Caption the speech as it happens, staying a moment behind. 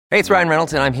Hey, it's Ryan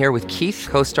Reynolds, and I'm here with Keith,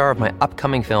 co-star of my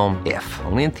upcoming film, If,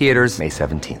 only in theaters May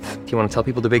 17th. Do you want to tell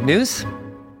people the big news?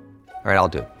 All right, I'll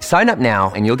do it. Sign up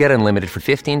now and you'll get unlimited for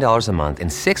 $15 a month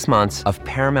and 6 months of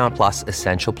Paramount Plus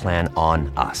Essential Plan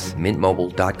on us.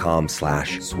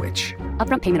 MintMobile.com/switch.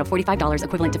 Upfront payment of $45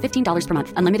 equivalent to $15 per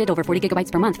month. Unlimited over 40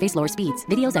 gigabytes per month. Face lower speeds.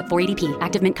 Videos at 480p.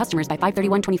 Active Mint customers by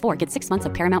 531.24 get 6 months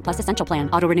of Paramount Plus Essential Plan.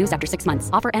 Auto renews after 6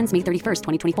 months. Offer ends May 31st,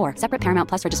 2024. Separate Paramount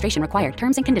Plus registration required.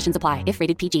 Terms and conditions apply if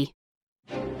rated PG.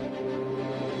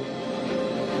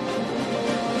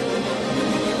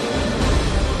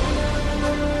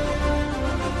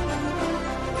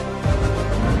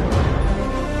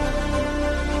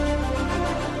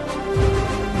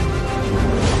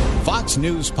 Fox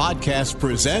News Podcast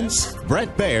presents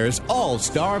Bret Baier's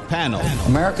All-Star Panel.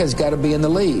 America's got to be in the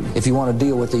lead if you want to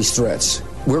deal with these threats.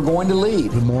 We're going to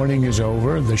lead. The mourning is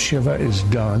over. The Shiva is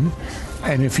done.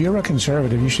 And if you're a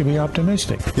conservative, you should be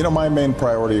optimistic. You know, my main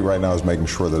priority right now is making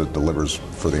sure that it delivers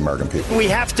for the American people. We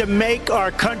have to make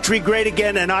our country great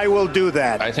again, and I will do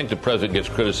that. I think the president gets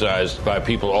criticized by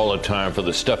people all the time for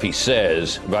the stuff he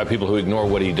says, by people who ignore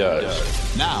what he does.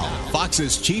 Now,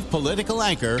 Fox's chief political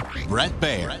anchor, Bret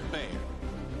Baier.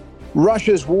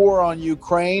 Russia's war on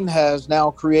Ukraine has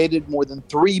now created more than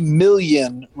 3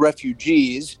 million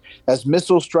refugees. As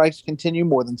missile strikes continue,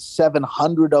 more than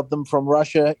 700 of them from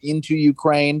Russia into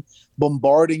Ukraine,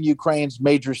 bombarding Ukraine's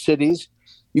major cities.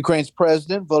 Ukraine's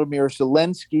president, Volodymyr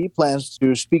Zelensky, plans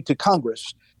to speak to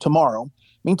Congress tomorrow.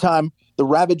 Meantime, the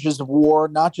ravages of war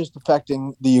not just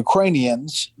affecting the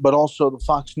Ukrainians, but also the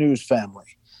Fox News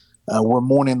family. We're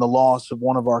mourning the loss of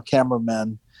one of our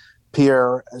cameramen,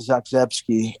 Pierre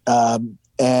Zakrzewski,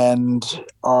 and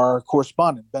our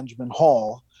correspondent, Benjamin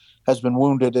Hall, has been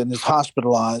wounded and is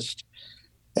hospitalized,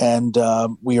 and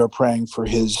we are praying for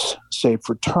his safe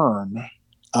return.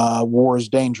 War is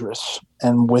dangerous,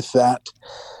 and with that,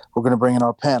 we're going to bring in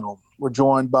our panel. We're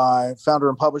joined by founder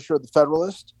and publisher of The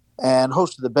Federalist and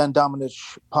host of the Ben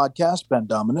Domenech podcast, Ben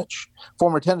Domenech,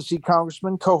 former Tennessee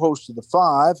congressman, co-host of The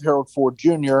Five, Harold Ford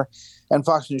Jr., and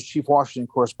Fox News chief Washington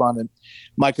correspondent,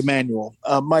 Mike Emanuel.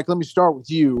 Mike, let me start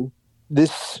with you.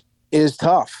 This is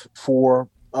tough for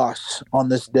us on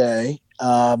this day,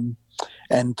 and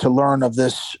to learn of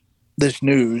this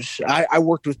news. I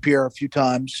worked with Pierre a few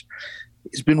times.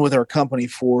 He's been with our company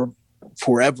for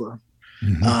forever.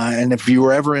 Mm-hmm. And if you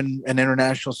were ever in an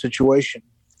international situation,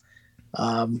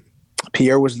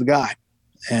 Pierre was the guy,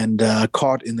 and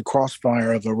caught in the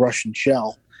crossfire of a Russian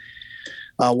shell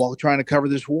while trying to cover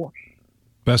this war.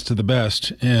 Best of the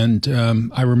best. And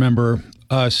I remember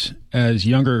us as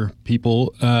younger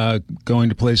people going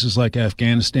to places like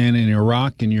Afghanistan and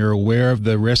Iraq, and you're aware of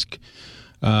the risk,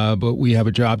 but we have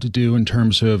a job to do in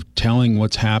terms of telling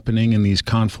what's happening in these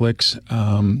conflicts.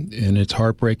 And it's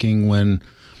heartbreaking when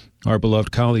our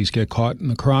beloved colleagues get caught in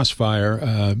the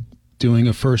crossfire, doing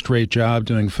a first-rate job,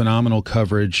 doing phenomenal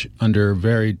coverage under a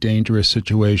very dangerous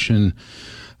situation,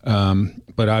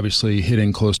 but obviously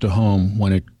hitting close to home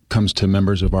when it comes to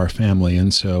members of our family.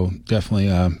 And so definitely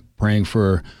praying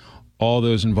for all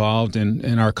those involved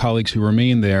and our colleagues who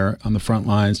remain there on the front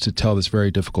lines to tell this very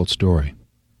difficult story.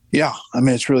 Yeah, I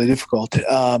mean, it's really difficult.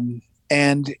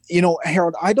 And, you know,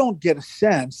 Harold, I don't get a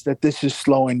sense that this is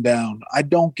slowing down. I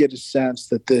don't get a sense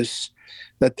that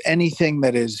that anything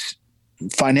that is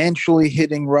financially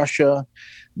hitting Russia,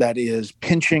 that is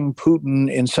pinching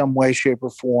Putin in some way, shape,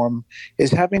 or form, is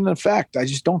having an effect. I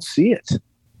just don't see it.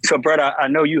 So, Bret, I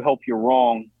know you hope you're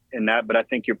wrong in that, but I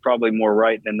think you're probably more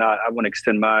right than not. I want to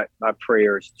extend my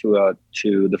prayers to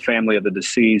the family of the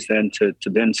deceased and to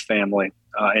Ben's family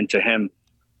and to him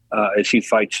as he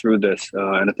fights through this.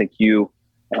 And I think you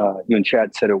and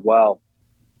Chad said it well.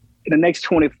 In the next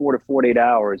 24 to 48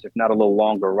 hours, if not a little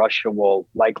longer, Russia will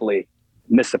likely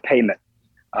miss a payment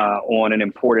on an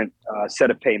important set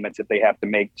of payments that they have to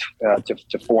make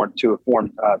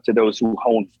to those who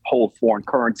hold foreign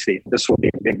currency. This will be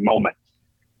a big moment.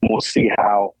 We'll see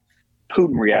how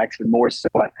Putin reacts, but more so,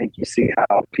 I think you see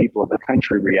how people of the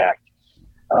country react.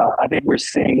 I think we're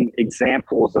seeing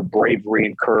examples of bravery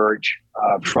and courage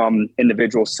from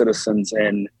individual citizens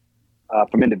and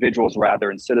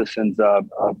citizens of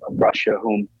Russia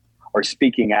whom are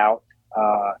speaking out.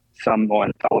 Some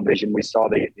on television. We saw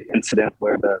the incident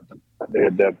where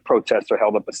the protester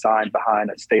held up a sign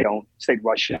behind a state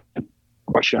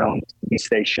Russian-owned TV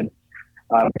station.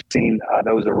 We've seen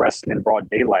those arrested in broad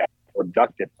daylight or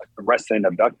arrested and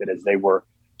abducted as they were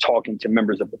talking to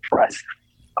members of the press.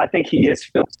 I think he is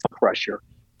feeling some pressure,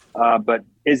 but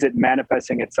is it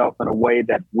manifesting itself in a way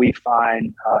that we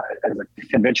find as a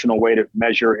conventional way to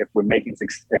measure if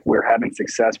we're having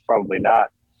success? Probably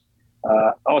not.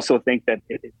 I also think that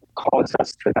cause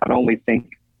us to not only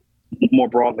think more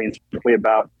broadly and simply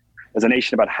about, as a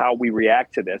nation, about how we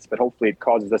react to this, but hopefully it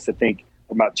causes us to think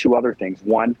about two other things.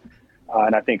 One,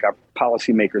 and I think our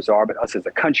policymakers are, but us as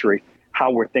a country,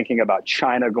 how we're thinking about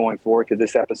China going forward, because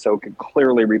this episode can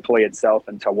clearly replay itself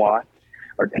in Taiwan,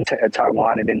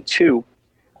 and then two,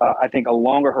 I think a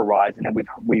longer horizon, and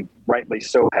we've rightly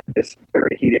so had this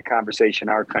very heated conversation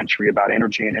in our country about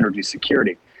energy and energy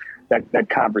security. That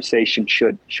conversation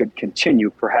should continue,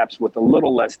 perhaps with a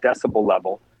little less decibel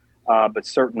level, but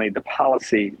certainly the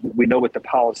policy, we know what the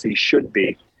policy should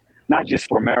be, not just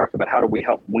for America, but how do we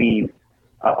help wean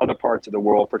other parts of the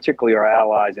world, particularly our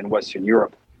allies in Western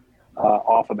Europe,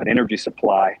 off of an energy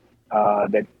supply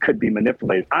that could be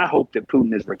manipulated. I hope that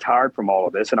Putin is retired from all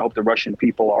of this, and I hope the Russian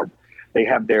people they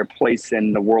have their place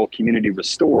in the world community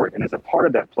restored. And as a part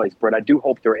of that place, Brett, I do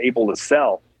hope they're able to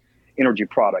sell energy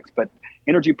products. But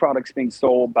energy products being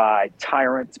sold by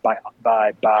tyrants, by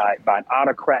an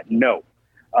autocrat, no.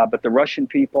 But the Russian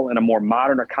people in a more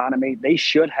modern economy, they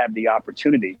should have the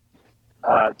opportunity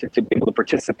to be able to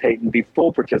participate and be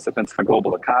full participants in the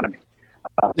global economy.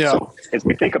 So as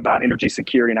we think about energy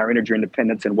security and our energy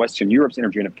independence and Western Europe's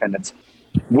energy independence,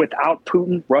 without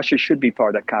Putin, Russia should be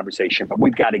part of that conversation, but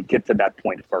we've got to get to that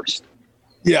point first.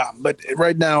 Yeah, but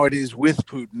right now it is with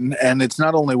Putin, and it's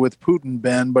not only with Putin,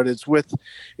 Ben, but it's with,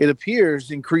 it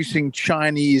appears, increasing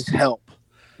Chinese help.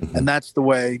 And that's the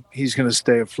way he's going to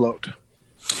stay afloat.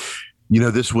 You know,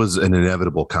 this was an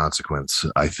inevitable consequence,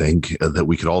 I think, that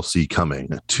we could all see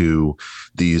coming to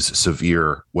these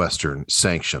severe Western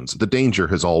sanctions. The danger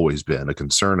has always been, a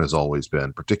concern has always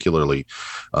been, particularly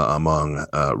among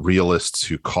realists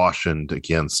who cautioned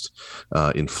against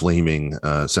inflaming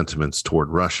sentiments toward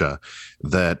Russia,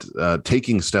 that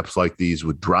taking steps like these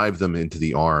would drive them into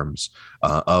the arms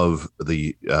of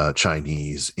the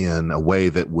Chinese in a way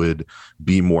that would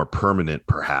be more permanent,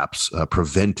 perhaps,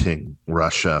 preventing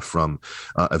Russia from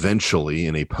eventually,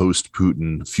 in a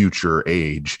post-Putin future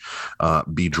age,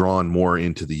 be drawn more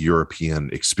into the European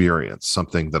experience,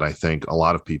 something that I think a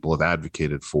lot of people have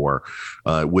advocated for,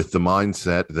 with the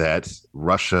mindset that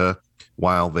Russia,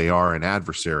 while they are an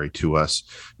adversary to us,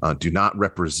 do not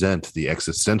represent the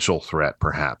existential threat,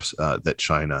 perhaps, that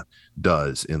China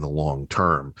does in the long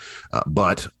term.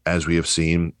 But as we have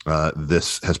seen,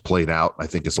 this has played out, I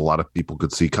think, as a lot of people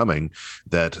could see coming,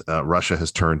 that Russia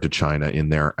has turned to China in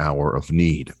their hour of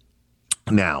need.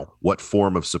 Now, what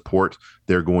form of support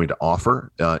they're going to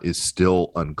offer is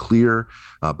still unclear,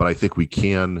 but I think we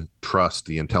can trust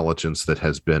the intelligence that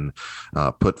has been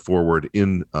put forward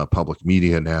in public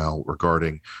media now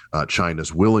regarding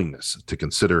China's willingness to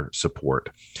consider support.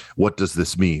 What does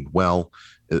this mean? Well,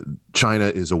 China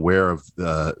is aware of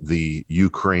the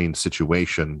Ukraine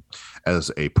situation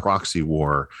as a proxy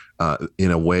war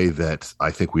in a way that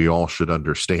I think we all should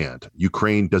understand.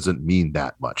 Ukraine doesn't mean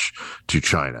that much to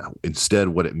China. Instead,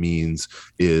 what it means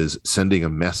is sending a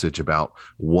message about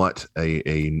what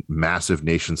a massive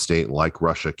nation state like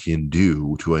Russia can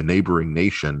do to a neighboring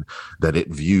nation that it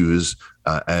views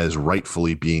as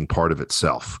rightfully being part of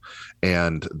itself,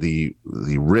 and the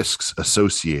risks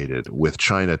associated with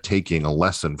China taking a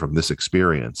lesson from this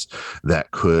experience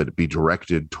that could be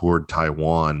directed toward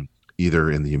Taiwan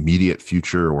either in the immediate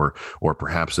future or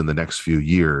perhaps in the next few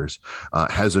years,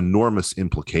 has enormous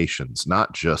implications,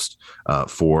 not just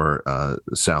for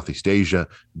Southeast Asia,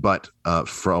 but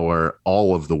for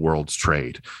all of the world's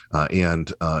trade,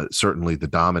 and certainly the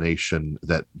domination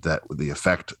that the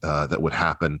effect that would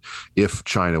happen if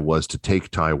China was to take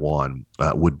Taiwan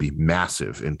would be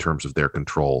massive in terms of their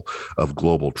control of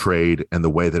global trade and the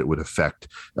way that it would affect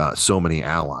so many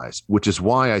allies, which is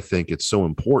why I think it's so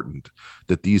important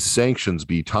that these sanctions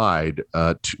be tied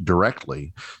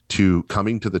directly to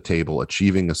coming to the table,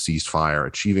 achieving a ceasefire,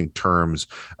 achieving terms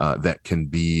that can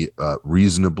be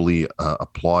reasonably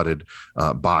applauded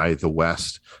by the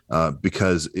West,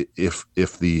 because if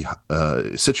the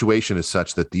situation is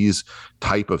such that these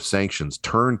type of sanctions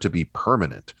turn to be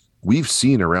permanent, we've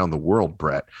seen around the world,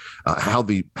 Brett,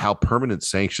 how permanent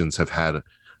sanctions have had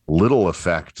little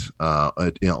effect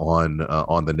on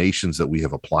the nations that we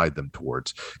have applied them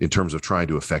towards in terms of trying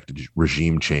to effect a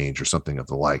regime change or something of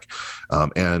the like.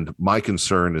 And my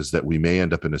concern is that we may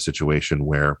end up in a situation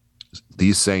where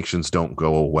these sanctions don't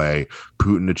go away.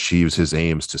 Putin achieves his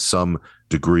aims to some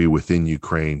degree within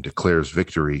Ukraine, declares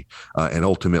victory, and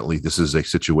ultimately this is a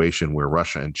situation where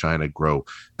Russia and China grow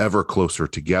ever closer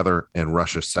together, and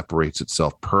Russia separates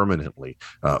itself permanently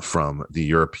from the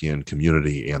European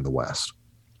community and the West.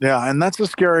 Yeah, and that's a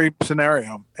scary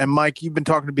scenario. And Mike, you've been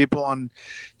talking to people on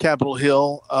Capitol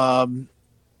Hill.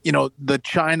 The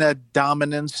China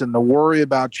dominance and the worry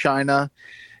about China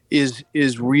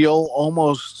is real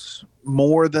almost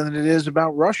more than it is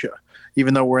about Russia,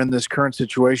 even though we're in this current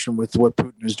situation with what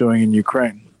Putin is doing in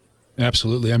Ukraine.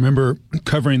 Absolutely. I remember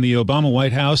covering the Obama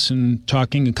White House and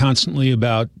talking constantly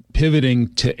about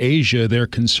pivoting to Asia. They're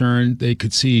concerned they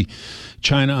could see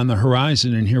China on the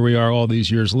horizon, and here we are all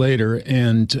these years later.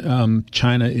 And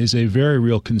China is a very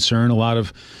real concern. A lot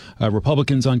of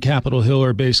Republicans on Capitol Hill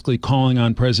are basically calling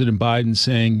on President Biden,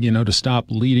 saying, to stop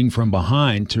leading from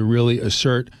behind, to really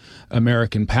assert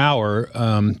American power,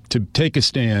 to take a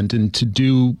stand and to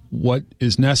do what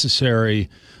is necessary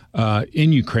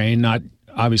in Ukraine, not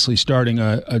obviously starting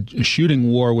a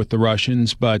shooting war with the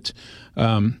Russians, but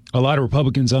a lot of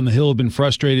Republicans on the Hill have been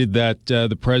frustrated that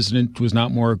the president was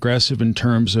not more aggressive in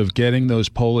terms of getting those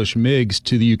Polish MiGs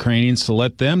to the Ukrainians to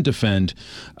let them defend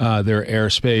their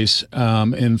airspace,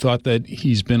 and thought that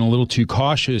he's been a little too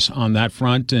cautious on that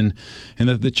front, and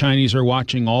that the Chinese are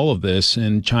watching all of this,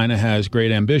 and China has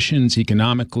great ambitions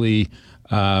economically,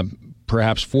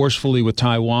 perhaps forcefully with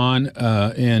Taiwan,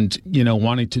 and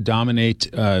wanting to dominate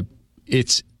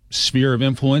its sphere of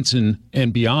influence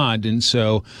and beyond. And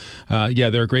so,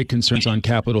 there are great concerns on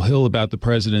Capitol Hill about the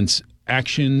president's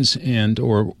actions and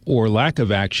or lack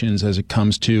of actions as it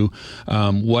comes to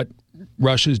what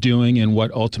Russia's doing and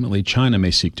what ultimately China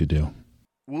may seek to do.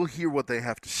 We'll hear what they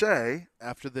have to say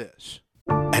after this.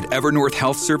 At Evernorth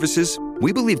Health Services,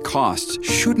 we believe costs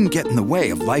shouldn't get in the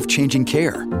way of life-changing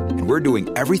care, and we're doing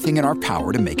everything in our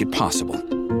power to make it possible.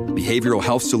 Behavioral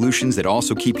health solutions that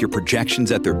also keep your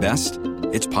projections at their best?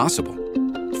 It's possible.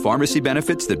 Pharmacy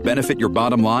benefits that benefit your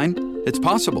bottom line? It's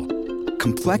possible.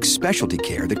 Complex specialty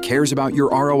care that cares about your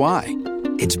ROI?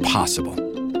 It's possible.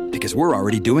 Because we're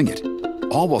already doing it.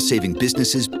 All while saving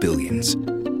businesses billions.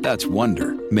 That's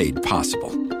Wonder made possible.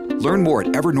 Learn more at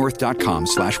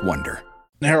evernorth.com/wonder.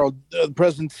 Harold, the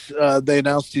president, they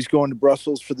announced he's going to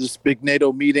Brussels for this big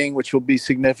NATO meeting, which will be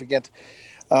significant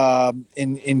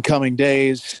in coming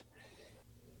days.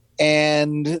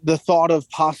 And the thought of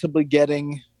possibly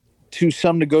getting to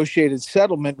some negotiated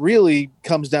settlement really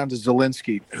comes down to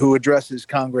Zelensky, who addresses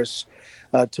Congress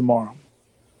tomorrow.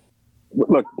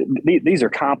 Look, these are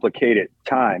complicated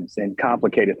times and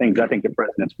complicated things. I think the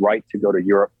president's right to go to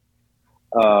Europe.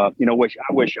 Which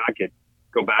I wish I could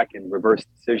go back and reverse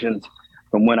decisions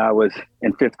from when I was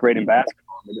in fifth grade in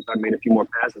basketball. If I made a few more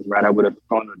passes right, I would have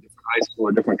gone to a different high school or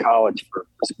a different college for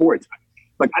sports.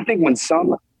 Like, I think when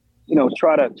some,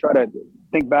 try to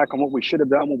think back on what we should have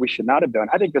done, what we should not have done,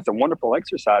 I think that's a wonderful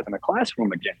exercise in a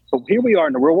classroom again. But here we are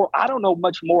in the real world. I don't know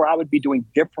much more I would be doing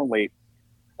differently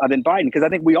than Biden, because I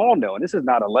think we all know, and this is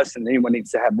not a lesson anyone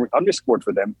needs to have underscored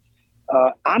for them.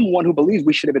 I'm one who believes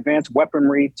we should have advanced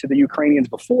weaponry to the Ukrainians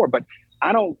before, but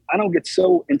I don't get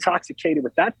so intoxicated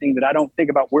with that thing that I don't think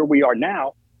about where we are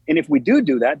now. And if we do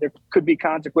that, there could be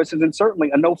consequences and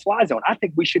certainly a no-fly zone. I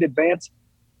think we should advance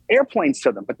airplanes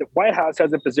to them. But the White House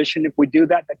has a position, if we do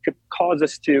that could cause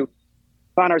us to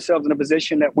find ourselves in a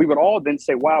position that we would all then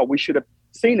say, wow, we should have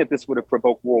seen that this would have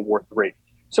provoked World War III.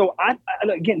 So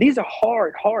again, these are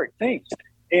hard things.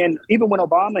 And even when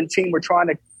Obama and team were trying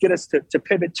to get us to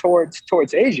pivot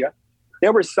towards Asia,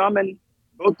 there were some in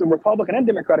both the Republican and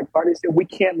Democratic parties that we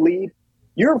can't leave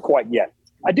Europe quite yet.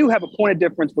 I do have a point of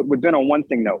difference with Ben on one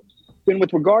thing, though. Ben,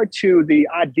 with regard to the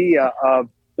idea of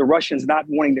the Russians not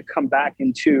wanting to come back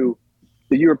into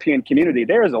the European community,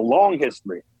 there is a long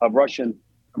history of Russia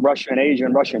and Asia,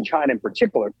 and Russia and China in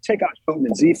particular. Take out Putin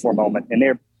and Xi for a moment, and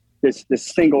they're this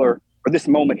singular, or this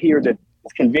moment here that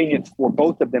it's convenient for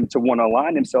both of them to want to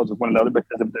align themselves with one another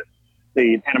because of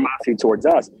the animosity towards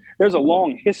us. There's a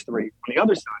long history on the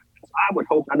other side. I would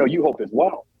hope, I know you hope as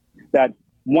well, that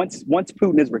once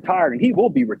Putin is retired, and he will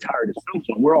be retired at some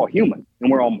point, we're all human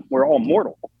and we're all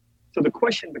mortal. So the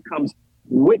question becomes,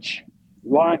 which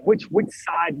side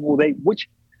will which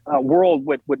world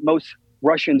would most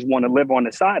Russians want to live on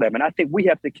the side of? And I think we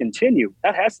have to continue.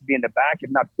 That has to be in the back, if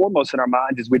not foremost in our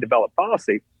minds as we develop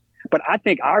policy. But I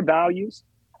think our values,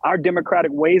 our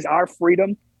democratic ways, our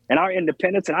freedom, and our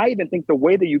independence, and I even think the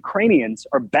way the Ukrainians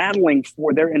are battling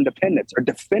for their independence, are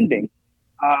defending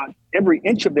every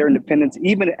inch of their independence,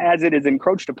 even as it is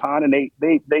encroached upon, and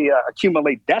they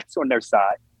accumulate deaths on their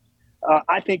side,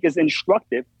 I think is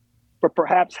instructive for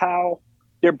perhaps how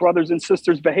their brothers and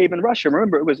sisters behave in Russia.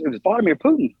 Remember, it was Vladimir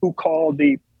Putin who called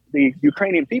the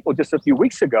Ukrainian people just a few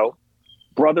weeks ago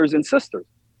brothers and sisters.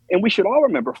 And we should all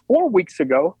remember 4 weeks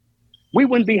ago, we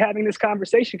wouldn't be having this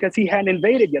conversation because he hadn't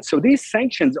invaded yet. So these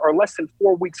sanctions are less than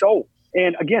 4 weeks old.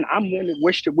 And again, I'm one that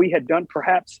wished that we had done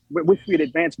perhaps, we had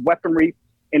advanced weaponry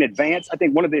in advance. I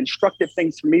think one of the instructive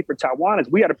things for me for Taiwan is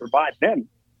we had to provide them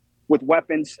with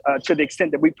weapons to the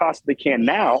extent that we possibly can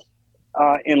now.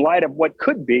 in light of what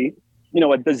could be,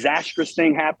 a disastrous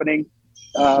thing happening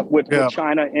with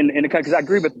China. And because I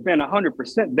agree with Ben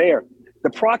 100% there. The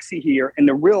proxy here and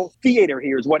the real theater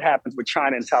here is what happens with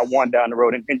China and Taiwan down the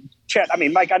road. And Chad,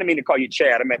 Mike, I didn't mean to call you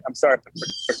Chad. I'm sorry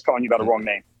for calling you by the wrong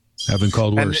name. I've been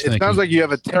called worse. And it sounds like you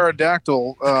have a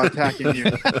pterodactyl attacking you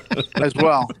as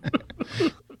well.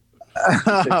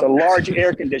 It's a large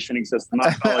air conditioning system.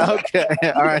 Okay.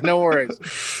 All right. No worries.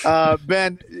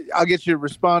 Ben, I'll get you to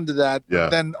respond to that. Yeah. But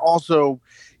then also,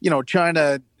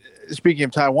 China, speaking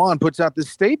of Taiwan, puts out this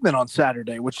statement on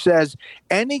Saturday, which says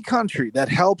any country that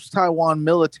helps Taiwan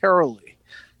militarily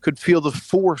could feel the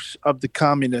force of the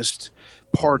Communist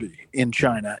Party in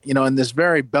China, in this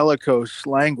very bellicose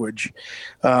language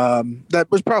that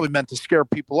was probably meant to scare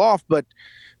people off. But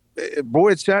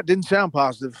boy, it didn't sound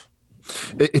positive.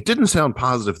 It didn't sound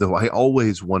positive, though. I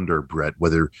always wonder, Brett,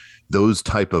 whether those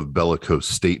type of bellicose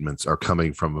statements are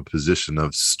coming from a position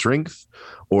of strength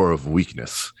or of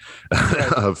weakness,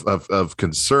 of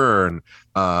concern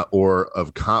or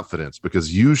of confidence.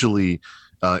 Because usually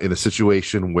in a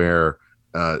situation where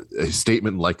a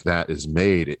statement like that is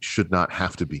made, it should not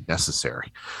have to be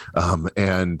necessary.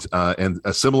 And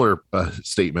a similar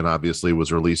statement, obviously,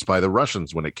 was released by the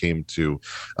Russians when it came to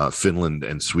Finland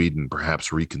and Sweden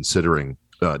perhaps reconsidering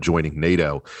joining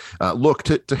NATO. Look,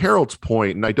 to Harold's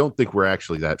point, and I don't think we're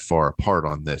actually that far apart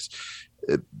on this,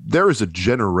 there is a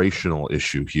generational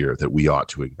issue here that we ought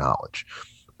to acknowledge.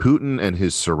 Putin and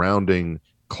his surrounding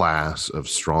class of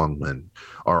strongmen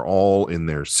are all in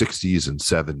their 60s and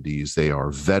 70s. They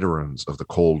are veterans of the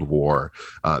Cold War.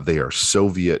 They are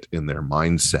Soviet in their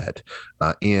mindset.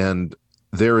 And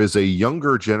there is a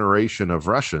younger generation of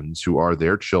Russians who are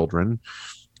their children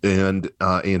and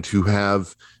who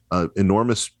have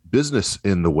enormous business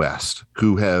in the West,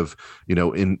 who have,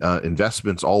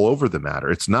 investments all over the matter.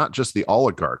 It's not just the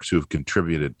oligarchs who have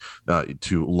contributed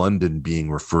to London being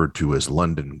referred to as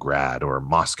Londongrad or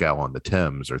Moscow on the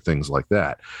Thames or things like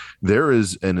that. There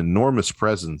is an enormous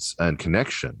presence and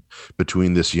connection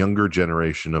between this younger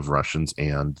generation of Russians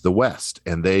and the West.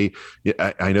 And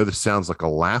I know this sounds like a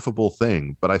laughable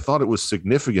thing, but I thought it was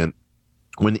significant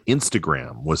when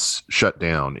Instagram was shut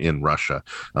down in Russia.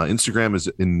 Instagram is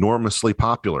enormously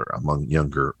popular among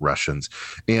younger Russians,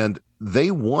 and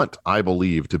they want, I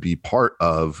believe, to be part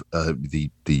of the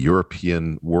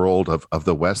European world of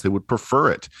the West. They would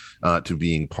prefer it to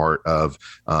being part of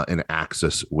an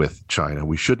axis with China.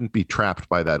 We shouldn't be trapped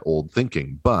by that old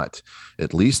thinking, but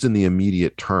at least in the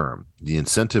immediate term, the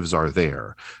incentives are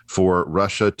there for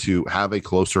Russia to have a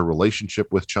closer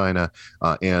relationship with China,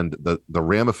 and the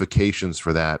ramifications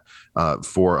for that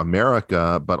for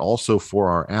America, but also for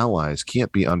our allies,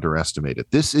 can't be underestimated.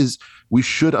 We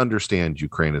should understand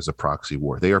Ukraine as a proxy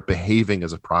war. They are behaving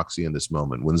as a proxy in this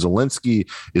moment. When Zelensky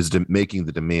is making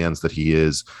the demands that he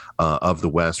is of the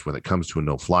West when it comes to a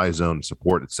no-fly zone,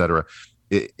 support, et cetera,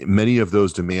 many of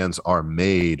those demands are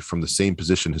made from the same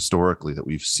position historically that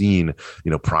we've seen,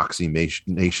 proxy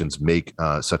nations make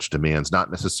such demands,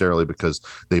 not necessarily because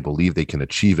they believe they can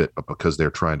achieve it, but because they're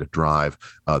trying to drive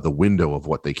the window of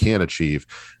what they can achieve.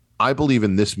 I believe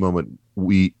in this moment,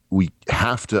 we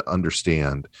have to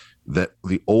understand that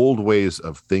the old ways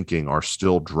of thinking are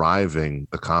still driving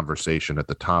the conversation at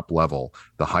the top level,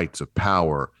 the heights of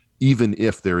power, even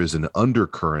if there is an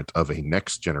undercurrent of a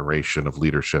next generation of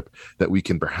leadership that we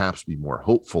can perhaps be more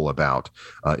hopeful about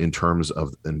in terms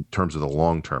of the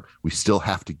long term. We still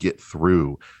have to get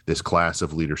through this class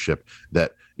of leadership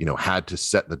that had to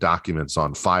set the documents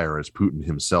on fire, as Putin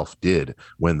himself did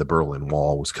when the Berlin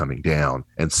Wall was coming down,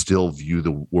 and still view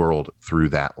the world through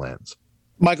that lens.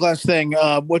 Mike, last thing,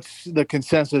 what's the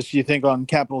consensus you think on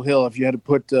Capitol Hill if you had to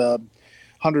put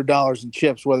 $100 in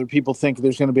chips, whether people think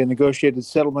there's going to be a negotiated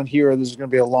settlement here or this is going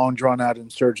to be a long, drawn-out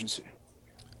insurgency?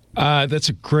 That's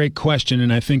a great question,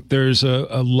 and I think there's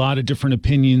a lot of different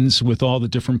opinions with all the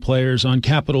different players on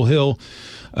Capitol Hill.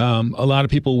 A lot of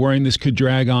people worrying this could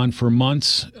drag on for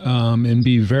months and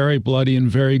be very bloody and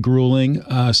very grueling.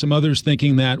 Some others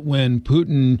thinking that when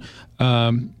Putin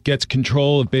gets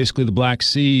control of basically the Black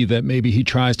Sea, that maybe he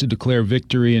tries to declare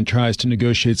victory and tries to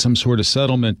negotiate some sort of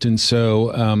settlement. And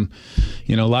so,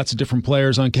 lots of different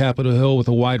players on Capitol Hill with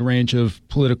a wide range of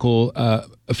political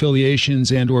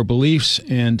affiliations and or beliefs,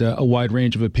 and a wide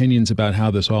range of opinions about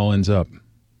how this all ends up.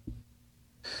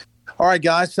 All right,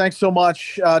 guys, thanks so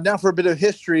much. Now for a bit of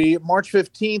history. March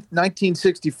 15th,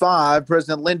 1965,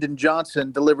 President Lyndon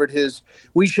Johnson delivered his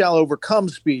 "We Shall Overcome"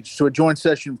 speech to a joint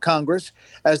session of Congress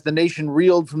as the nation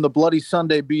reeled from the bloody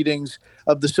Sunday beatings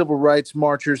of the civil rights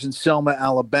marchers in Selma,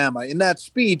 Alabama. In that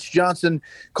speech, Johnson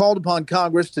called upon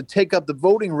Congress to take up the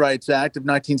Voting Rights Act of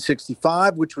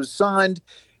 1965, which was signed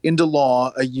into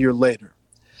law a year later.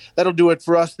 That'll do it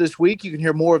for us this week. You can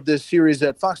hear more of this series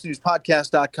at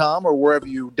foxnewspodcast.com or wherever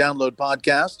you download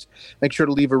podcasts. Make sure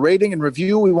to leave a rating and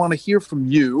review. We want to hear from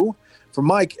you. For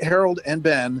Mike, Harold, and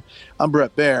Ben, I'm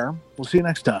Bret Baier. We'll see you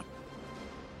next time.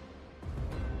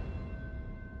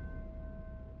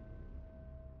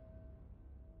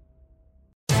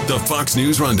 The Fox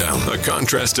News Rundown, a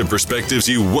contrast of perspectives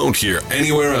you won't hear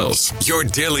anywhere else. Your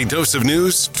daily dose of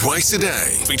news twice a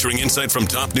day, featuring insight from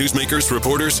top newsmakers,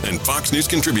 reporters, and Fox News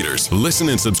contributors. Listen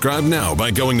and subscribe now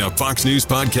by going to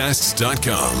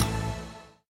foxnewspodcasts.com.